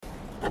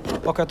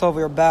Boker Tov,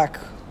 we're back.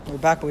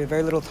 But we have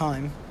very little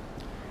time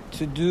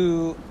to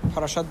do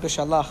Parashat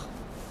Beshalach.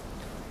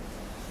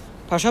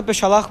 Parashat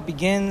Beshalach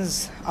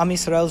begins Am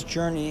Yisrael's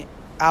journey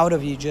out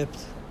of Egypt.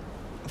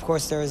 Of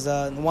course, there is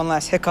one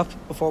last hiccup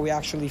before we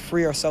actually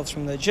free ourselves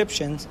from the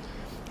Egyptians,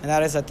 and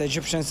that is that the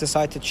Egyptians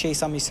decide to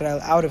chase Am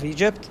Yisrael out of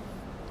Egypt.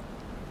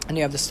 And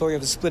you have the story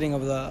of the splitting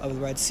of the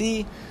Red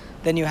Sea.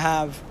 Then you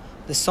have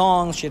the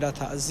song Shirat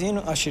Hayam,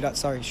 not Shirat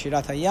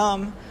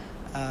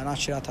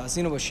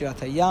Ha'azinu, but Shirat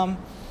Hayam.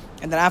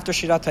 And then after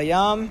Shirat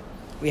Hayam,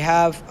 we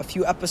have a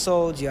few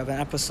episodes. You have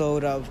an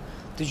episode of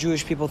the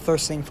Jewish people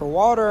thirsting for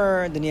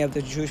water. Then you have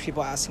the Jewish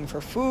people asking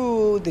for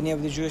food. Then you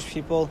have the Jewish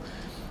people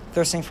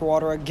thirsting for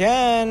water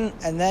again.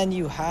 And then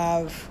you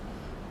have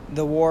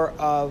the war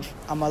of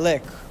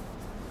Amalek,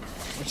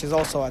 which is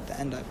also at the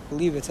end. I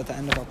believe it's at the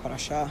end of our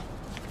parasha.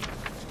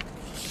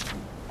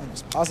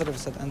 Almost positive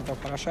it's at the end of our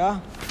parasha.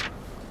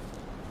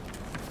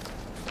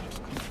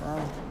 Just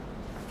confirm.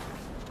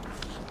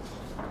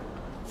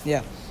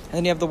 Yeah. And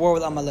then you have the war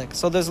with Amalek.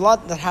 So there's a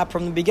lot that happened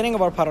from the beginning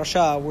of our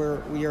parasha, where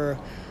we are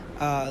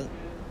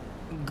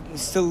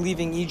still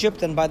leaving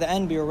Egypt, and by the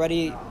end we are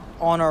already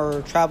on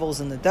our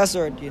travels in the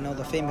desert,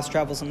 the famous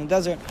travels in the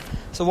desert.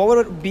 So what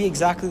would it be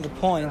exactly the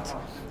point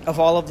of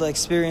all of the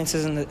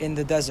experiences in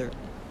the desert?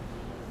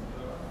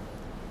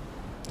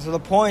 So the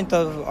point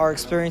of our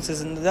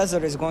experiences in the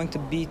desert is going to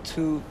be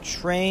to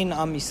train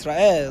Am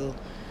Yisrael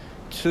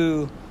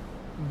to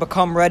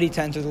become ready to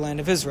enter the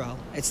land of Israel.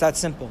 It's that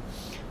simple.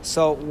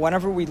 So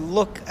whenever we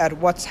look at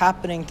what's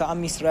happening to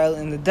Am Yisrael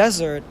in the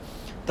desert,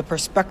 the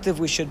perspective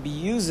we should be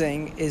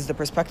using is the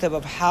perspective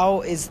of how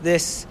is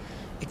this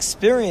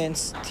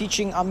experience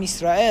teaching Am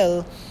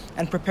Yisrael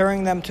and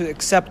preparing them to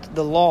accept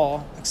the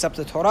law, accept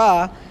the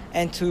Torah,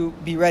 and to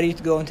be ready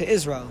to go into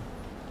Israel.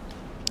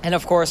 And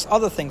of course,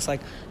 other things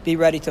like be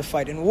ready to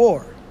fight in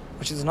war,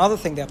 which is another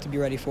thing they have to be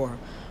ready for,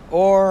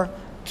 or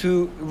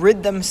to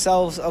rid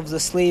themselves of the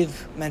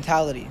slave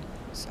mentality.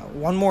 So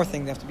one more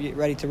thing they have to be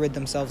ready to rid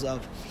themselves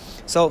of.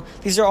 So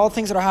these are all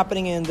things that are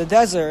happening in the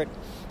desert,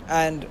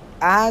 and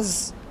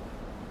as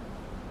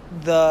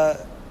the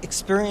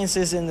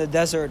experiences in the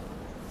desert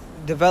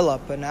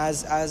develop and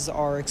as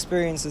our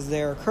experiences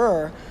there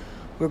occur,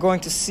 we're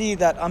going to see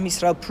that Am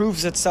Yisrael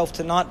proves itself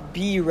to not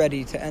be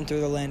ready to enter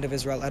the land of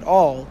Israel at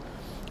all,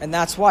 and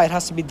that's why it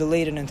has to be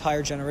delayed an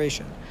entire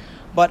generation.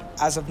 But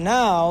as of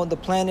now, the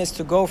plan is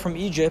to go from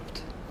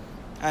Egypt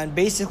and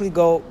basically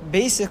go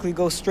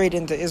straight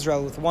into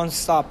Israel with one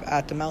stop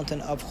at the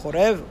mountain of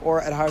Chorev or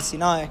at Har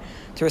Sinai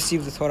to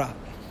receive the Torah.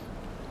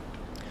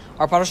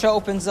 Our parasha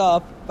opens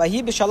up,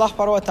 Vahi Beshalach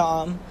Paro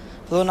Ta'am,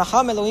 V'lo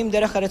nacham Elohim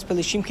derech eretz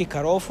pelishim ki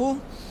karofu,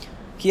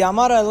 ki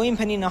amar Elohim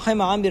peni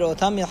nachem ha'am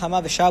birotam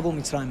milchama v'shabu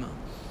Mitzrayma.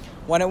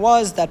 When it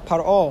was that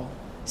Paro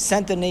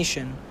sent a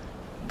nation,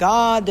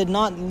 God did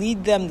not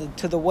lead them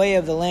to the way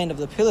of the land of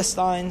the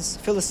Philistines,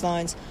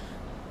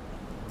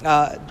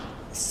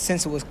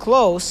 since it was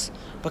close,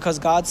 because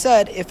God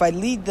said, if I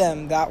lead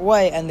them that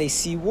way and they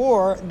see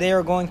war, they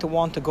are going to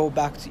want to go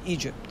back to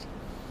Egypt.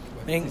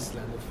 Meaning, this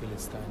land of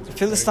Philistines? The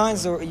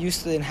Philistines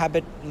used to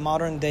inhabit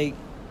modern-day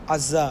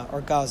Gaza or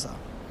Gaza.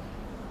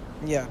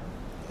 Yeah.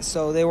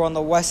 So they were on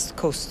the west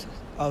coast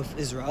of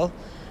Israel,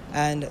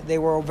 and they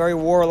were very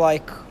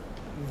warlike,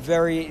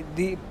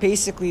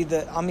 basically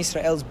the Am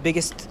Yisrael's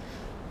biggest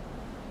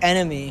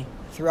enemy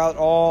throughout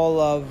all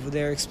of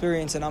their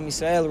experience in Am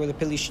Yisrael were the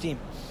Pelishtim.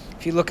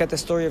 If you look at the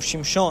story of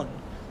Shimshon,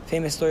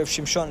 famous story of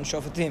Shimshon and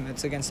Shofatim,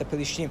 it's against the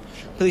Pelishtim.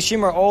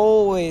 Pelishtim are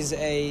always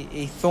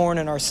a thorn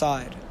in our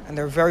side, and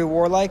they're very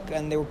warlike,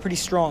 and they were pretty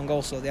strong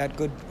also. They had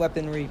good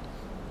weaponry.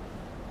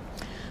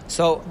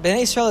 So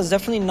Bnei Israel is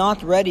definitely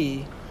not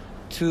ready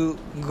to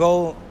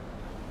go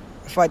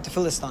fight the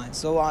Philistines.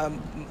 So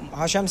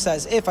Hashem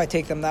says, if I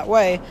take them that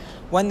way,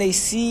 when they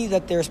see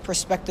that there's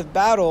prospective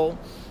battle,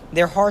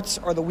 their hearts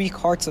are the weak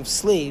hearts of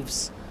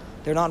slaves.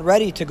 They're not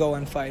ready to go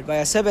and fight.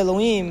 Vayaseh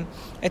Elohim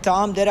et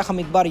ha'am derech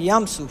hamidbar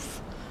yamsuf.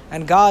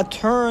 And God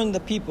turned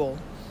the people,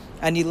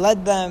 and He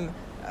led them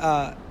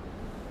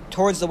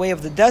towards the way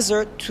of the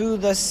desert to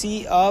the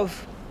Sea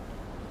of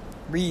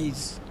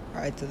Reeds,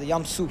 right, to the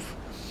Yam Suf.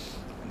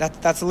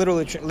 That's a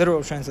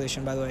literal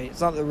translation, by the way.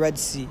 It's not the Red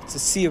Sea; it's the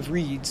Sea of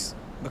Reeds,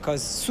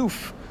 because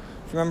Suf.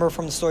 If you remember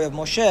from the story of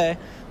Moshe,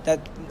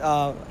 that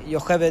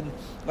Yocheved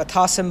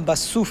vatasem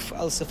basuf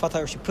al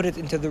sefata, she put it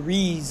into the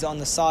reeds on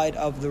the side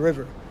of the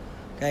river.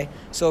 Okay,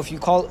 so if you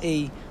call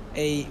a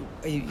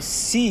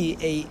sea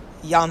a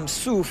Yam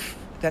Suf,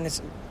 then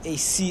it's a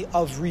sea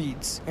of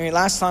reeds. I mean,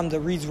 last time the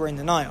reeds were in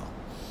the Nile.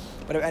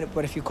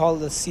 But if you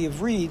call it a sea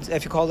of reeds,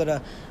 if you call it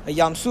a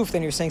Yam Suf,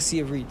 then you're saying sea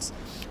of reeds.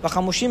 And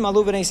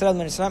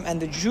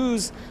the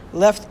Jews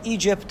left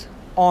Egypt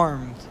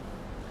armed.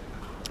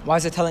 Why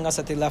is it telling us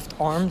that they left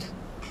armed?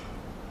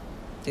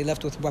 They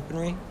left with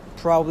weaponry,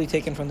 probably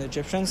taken from the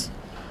Egyptians.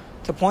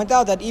 To point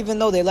out that even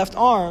though they left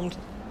armed,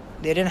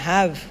 they didn't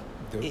have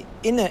they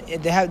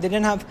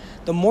didn't have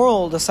the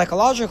moral, the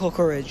psychological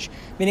courage.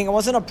 Meaning, it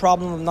wasn't a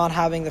problem of not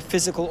having the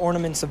physical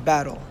ornaments of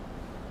battle.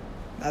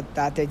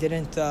 That they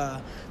didn't.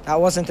 That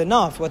wasn't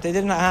enough. What they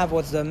didn't have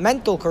was the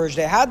mental courage.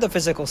 They had the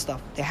physical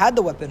stuff. They had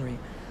the weaponry.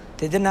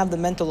 They didn't have the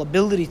mental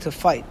ability to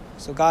fight.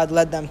 So God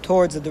led them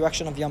towards the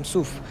direction of Yam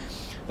Suf.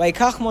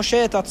 ויקח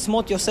משה את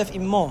עצמות יוסף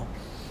עמו,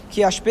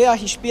 כי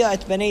השפיע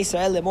את בני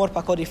ישראל לאמור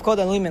פקוד יפקוד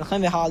אלוהים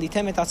עליכם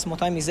והעליתם את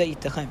עצמותי מזה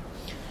איתכם.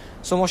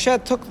 So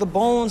Moshe took the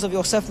bones of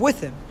Yosef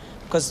with him,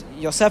 because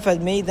Yosef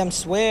had made them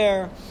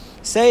swear,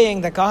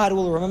 saying that God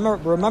will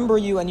remember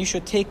you and you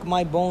should take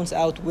my bones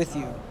out with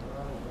you.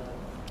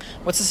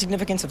 What's the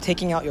significance of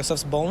taking out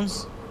Yosef's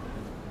bones?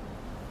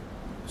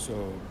 So,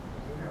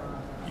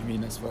 you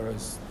mean as far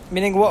as...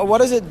 Meaning, what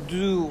does it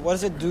do? What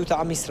does it do to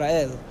Am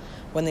Yisrael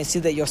when they see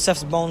that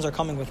Yosef's bones are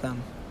coming with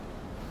them?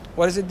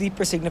 What is the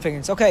deeper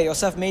significance? Okay,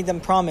 Yosef made them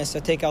promise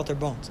to take out their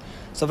bones.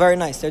 So very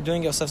nice, they're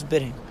doing Yosef's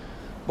bidding.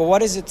 But what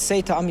does it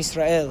say to Am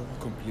Yisrael?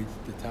 Complete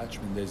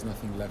detachment, there's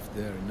nothing left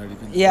there, not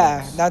even...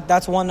 Yeah,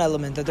 that's one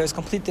element, that there's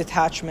complete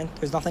detachment,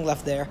 there's nothing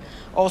left there.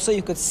 Also,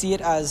 you could see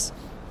it as,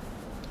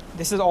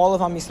 this is all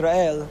of Am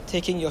Yisrael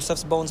taking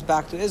Yosef's bones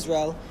back to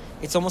Israel.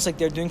 It's almost like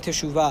they're doing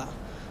teshuvah.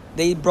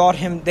 They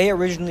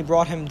originally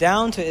brought him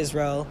down to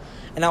Israel,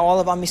 and now all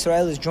of Am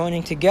Yisrael is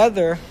joining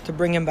together to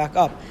bring him back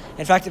up.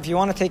 In fact, if you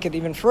want to take it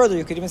even further,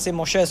 you could even say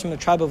Moshe is from the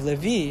tribe of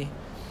Levi,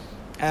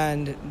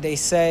 and the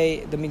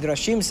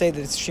Midrashim say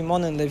that it's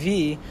Shimon and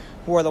Levi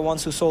who are the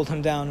ones who sold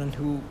him down and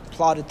who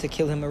plotted to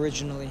kill him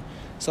originally.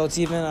 So it's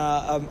even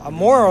a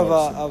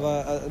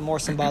more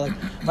symbolic.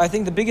 But I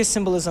think the biggest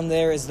symbolism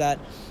there is that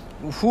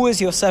who is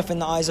Yosef in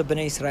the eyes of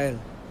Bnei Israel?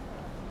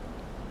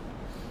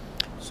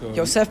 So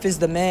Yosef is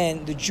the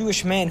man, the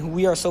Jewish man who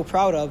we are so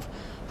proud of,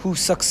 who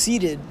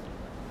succeeded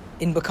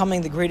in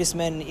becoming the greatest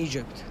man in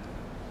Egypt.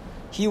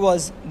 He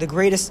was the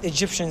greatest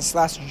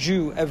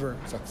Egyptian/Jew ever.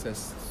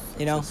 Success.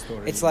 You know,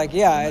 story. it's like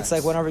it's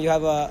like whenever you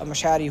have a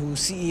Mashadi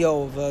who's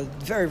CEO of a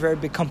very, very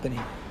big company,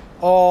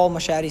 all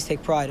Mashadis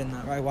take pride in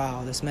that, right?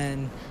 Wow, this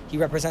man, he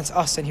represents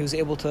us, and he was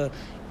able to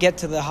get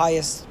to the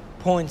highest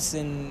points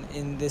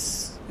in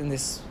this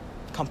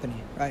company,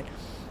 right,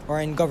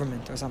 or in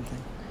government or something.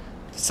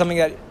 It's something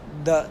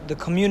that the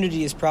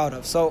community is proud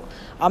of. So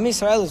Am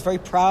Yisrael is very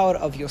proud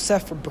of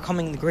Yosef for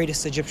becoming the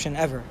greatest Egyptian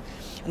ever.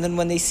 And then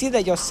when they see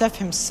that Yosef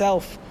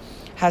himself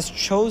has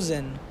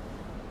chosen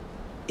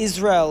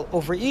Israel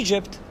over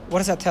Egypt, what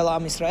does that tell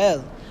Am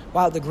Yisrael?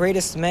 Wow, the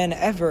greatest man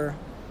ever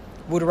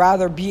would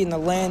rather be in the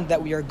land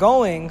that we are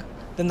going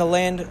than the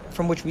land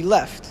from which we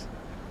left.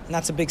 And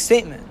that's a big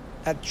statement.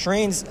 That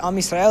trains Am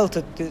Yisrael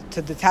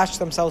to detach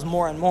themselves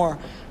more and more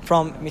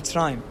from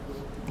Mitzrayim.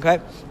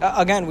 Okay?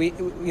 Again, we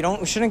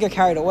shouldn't get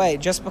carried away.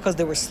 Just because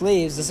they were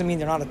slaves doesn't mean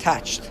they're not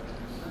attached.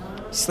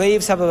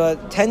 Slaves have a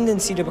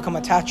tendency to become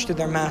attached to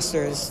their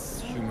masters.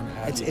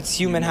 It's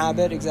human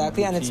habit,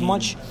 exactly, and it's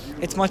much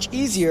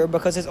easier,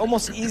 because it's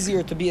almost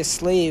easier to be a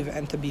slave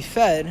and to be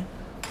fed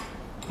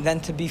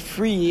than to be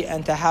free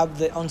and to have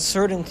the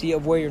uncertainty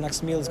of where your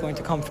next meal is going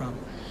to come from.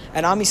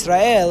 And Am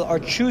Yisrael are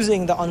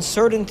choosing the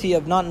uncertainty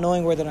of not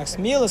knowing where the next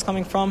meal is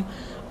coming from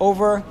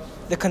over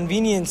the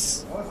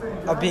convenience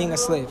of being a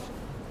slave.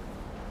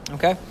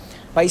 Okay?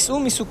 So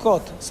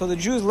the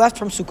Jews left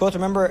from Sukkot.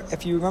 Remember,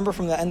 if you remember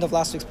from the end of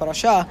last week's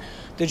parasha,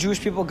 the Jewish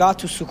people got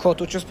to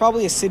Sukkot, which was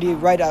probably a city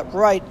right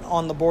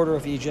on the border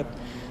of Egypt.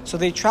 So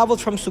they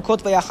traveled from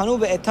Sukkot vayachanu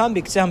be'etam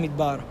b'ktzeh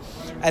midbar,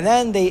 and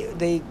then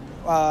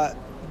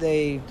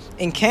they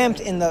encamped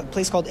in the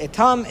place called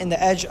Etam, in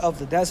the edge of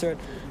the desert.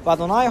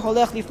 V'Adonai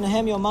holech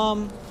lifnehem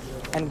yomam,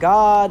 and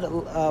God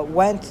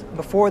went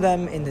before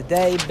them in the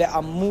day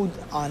be'amud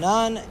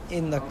anan,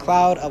 in the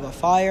cloud of a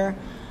fire.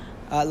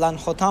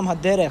 Lanchotam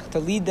haderech, to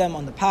lead them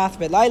on the path.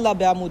 Ve'layla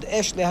be'amud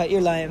esh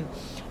leha'ir lahem,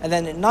 and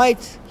then at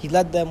night he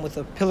led them with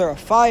a pillar of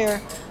fire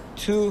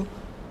to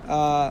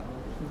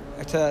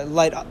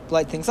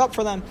light things up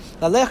for them.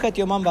 Lalechet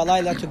yomam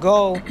v'layla, to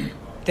go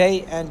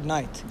day and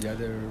night. The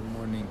other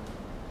morning,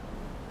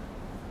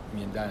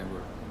 me and Danny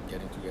were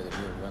getting together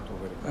here. We went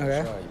over the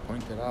parasha. He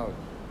pointed out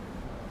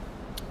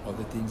all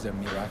the things are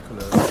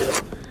miraculous.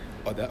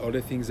 All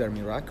the things are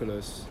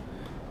miraculous,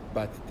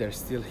 but they're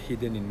still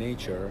hidden in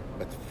nature.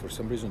 But for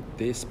some reason,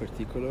 this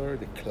particular,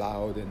 the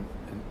cloud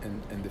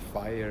and the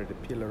fire, the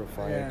pillar of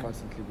fire,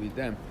 constantly with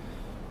them,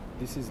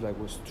 this is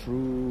was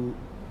true,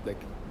 it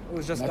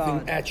was just nothing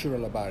God.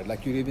 Natural about it.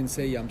 Like you even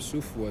say Yam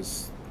Suf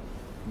was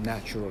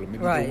natural. Maybe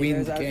right. The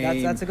wind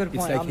came. That's a good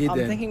point. It's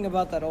I'm thinking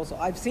about that also.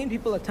 I've seen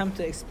people attempt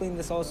to explain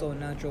this also in a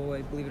natural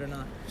way, believe it or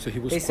not. So he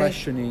was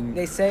questioning.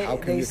 They say how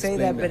can you that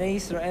that? Bnei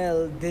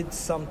Israel did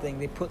something.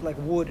 They put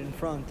wood in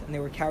front, and they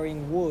were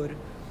carrying wood,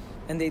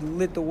 and they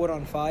lit the wood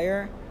on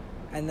fire,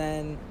 and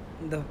then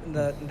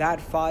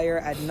that fire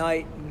at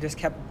night just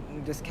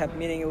kept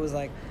meaning it was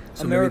like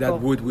so a miracle. Maybe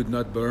that wood would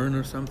not burn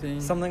or something.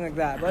 Something like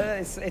that,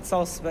 but that's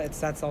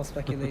all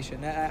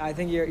speculation. I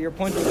think your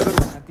point is a good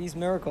one. That these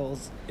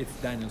miracles, it's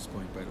Daniel's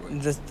point, by the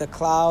way. The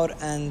cloud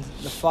and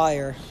the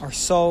fire are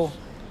so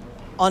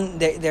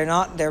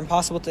they're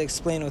impossible to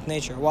explain with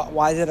nature.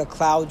 Why did a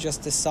cloud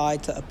just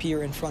decide to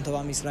appear in front of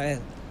Am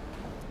Yisrael?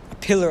 A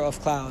pillar of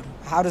cloud.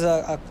 How does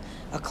a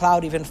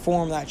cloud even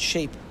form that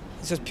shape?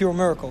 It's just pure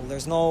miracle.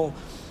 There's no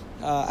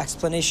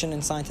explanation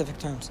in scientific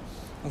terms.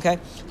 Okay?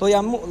 Lo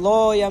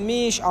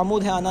yamish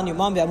amud ha'anan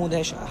yumam ve'amud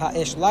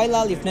ha'esh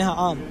laila lifnei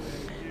ha'am.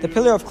 The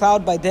pillar of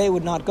cloud by day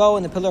would not go,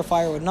 and the pillar of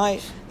fire at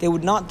night. They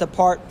would not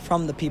depart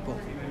from the people.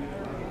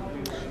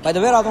 By the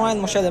way, Adonai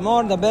and Moshe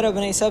lemor, daber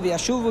b'nei Yisrael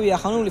v'yashuvu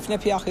v'yachanu lifnei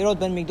pi achirot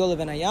ben migdol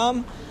leben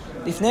hayam,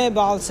 lifnei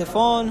Baal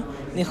Zephon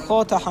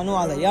nichot hachanu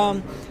al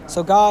hayam.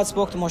 So God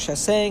spoke to Moshe,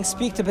 saying,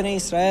 "Speak to Bnei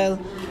Israel,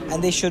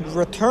 and they should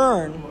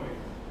return,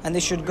 and they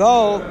should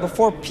go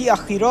before pi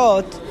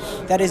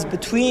achirot, that is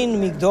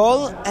between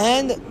Migdol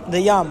and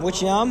the Yam.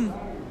 Which Yam?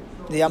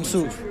 The Yam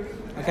Suf.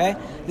 Okay,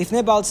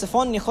 lifnei Baal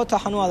Zephon nichot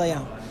hachanu al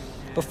hayam.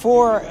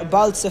 Before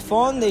Baal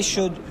Zephon, they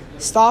should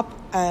stop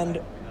and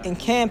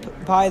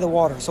encamp by the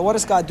water." So what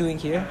is God doing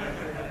here?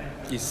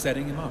 He's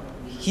setting him up.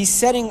 He's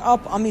setting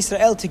up Am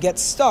Yisrael to get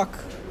stuck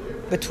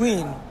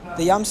between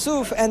the Yam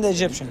Suf and the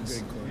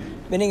Egyptians.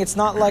 Meaning it's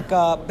not like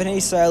Bnei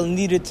Israel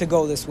needed to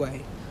go this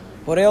way.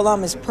 Borei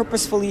Olam is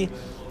purposefully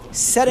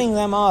setting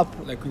them up.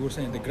 Like we were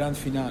saying, the grand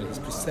finale.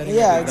 He's setting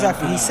Yeah, up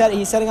exactly.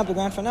 He's setting up the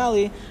grand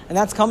finale, and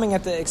that's coming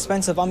at the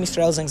expense of Am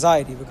Yisrael's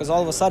anxiety, because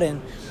all of a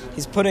sudden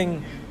he's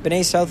putting Bnei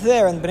Israel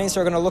there, and Bnei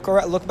Israel are going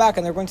to look back,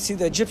 and they're going to see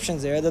the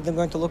Egyptians there. Then they're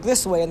going to look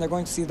this way, and they're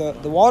going to see the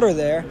water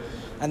there,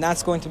 and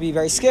that's going to be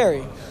very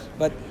scary.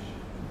 But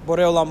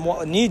Borei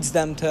Olam needs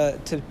them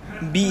to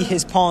be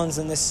his pawns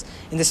in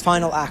this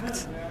final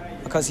act,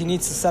 because he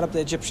needs to set up the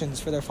Egyptians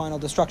for their final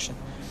destruction.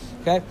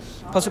 Okay,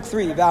 Pasuk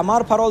 3.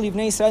 Ve'amar Paro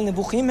livnei Yisrael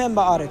nevuchim hem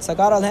ba'aretz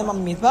sagar alhem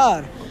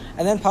midbar.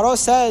 And then Paro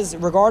says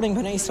regarding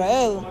Bnei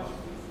Israel.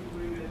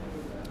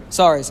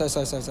 Sorry.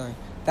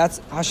 That's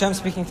Hashem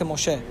speaking to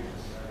Moshe.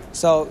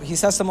 So he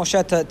says to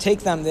Moshe to take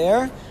them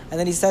there, and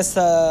then he says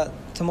to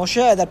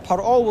Moshe that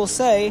Paro will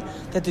say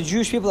that the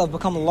Jewish people have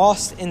become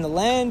lost in the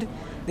land.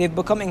 They've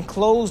become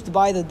enclosed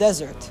by the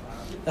desert.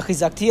 And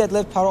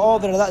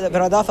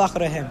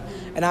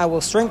I will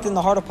strengthen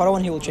the heart of Paro,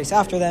 and he will chase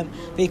after them.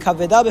 And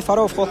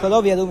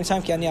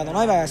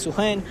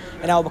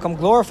I will become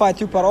glorified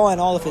through Paro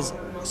and all of his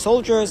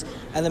soldiers.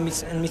 And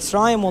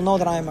Mitzrayim will know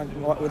that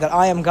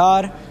I am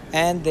God,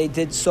 and they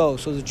did so.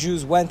 So the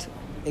Jews went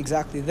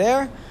exactly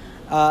there.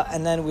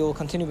 And then we will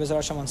continue B'ezras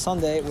Hashem on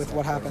Sunday with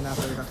what happened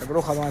after we got there.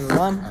 Baruch Adonai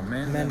L'olam.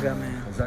 Amen.